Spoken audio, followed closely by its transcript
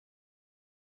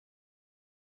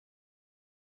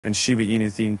and Shiba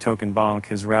Inu-themed token Bonk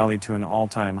has rallied to an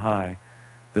all-time high.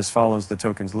 This follows the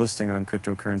token's listing on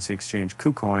cryptocurrency exchange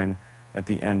KuCoin at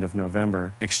the end of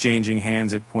November, exchanging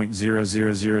hands at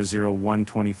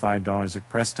 $0.0000125 at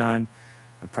press time.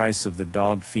 The price of the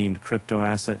dog-themed crypto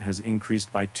asset has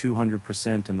increased by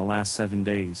 200% in the last 7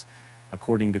 days.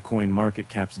 According to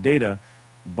CoinMarketCap's data,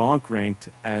 Bonk ranked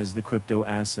as the crypto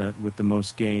asset with the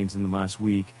most gains in the last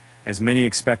week, as many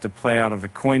expect a play out of the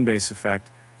Coinbase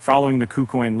effect following the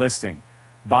KuCoin listing.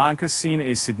 Bonk has seen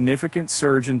a significant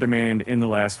surge in demand in the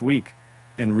last week,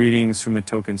 and readings from the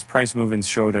token's price movements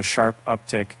showed a sharp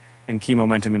uptick in key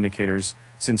momentum indicators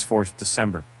since 4th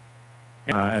December.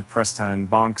 At press time,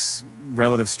 Bonk's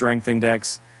relative strength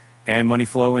index and money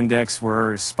flow index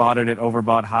were spotted at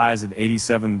overbought highs at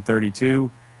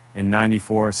 87.32 and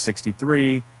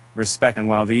 94.63, respectively. And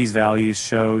while these values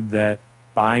showed that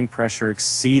buying pressure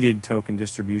exceeded token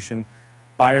distribution,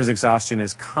 buyer's exhaustion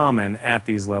is common at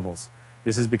these levels.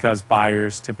 This is because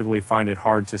buyers typically find it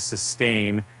hard to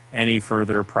sustain any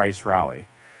further price rally.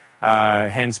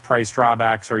 Hence, price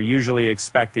drawbacks are usually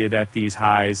expected at these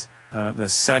highs. The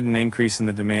sudden increase in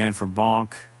the demand for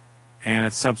Bonk and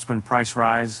its subsequent price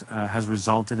rise has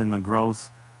resulted in the growth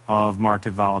of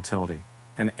market volatility.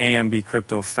 And AMB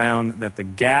Crypto found that the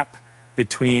gap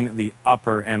between the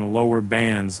upper and lower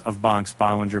bands of Bonk's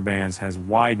Bollinger Bands has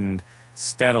widened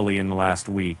steadily in the last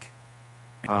week.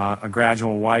 A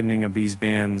gradual widening of these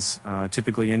bands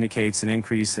typically indicates an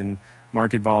increase in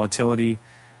market volatility.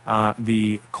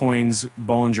 The coin's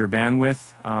Bollinger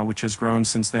Bandwidth, which has grown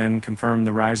since then, confirmed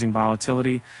the rising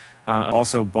volatility.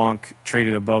 Also, Bonk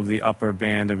traded above the upper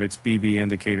band of its BB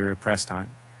indicator at press time.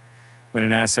 When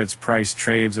an asset's price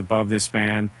trades above this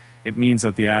band, it means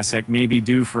that the asset may be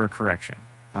due for a correction.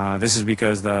 This is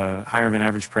because the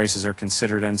higher-than-average prices are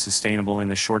considered unsustainable in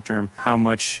the short term. How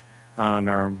much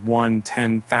are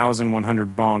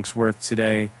 10,100 Bonks worth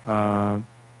today?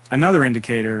 Another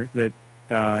indicator that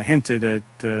hinted at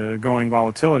growing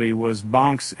volatility was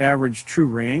Bonk's average true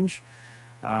range.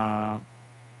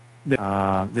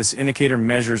 This indicator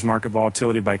measures market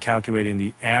volatility by calculating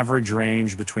the average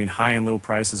range between high and low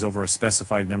prices over a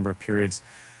specified number of periods.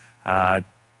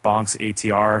 Bonk's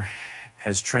ATR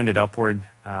has trended upward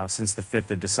since the 5th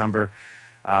of December.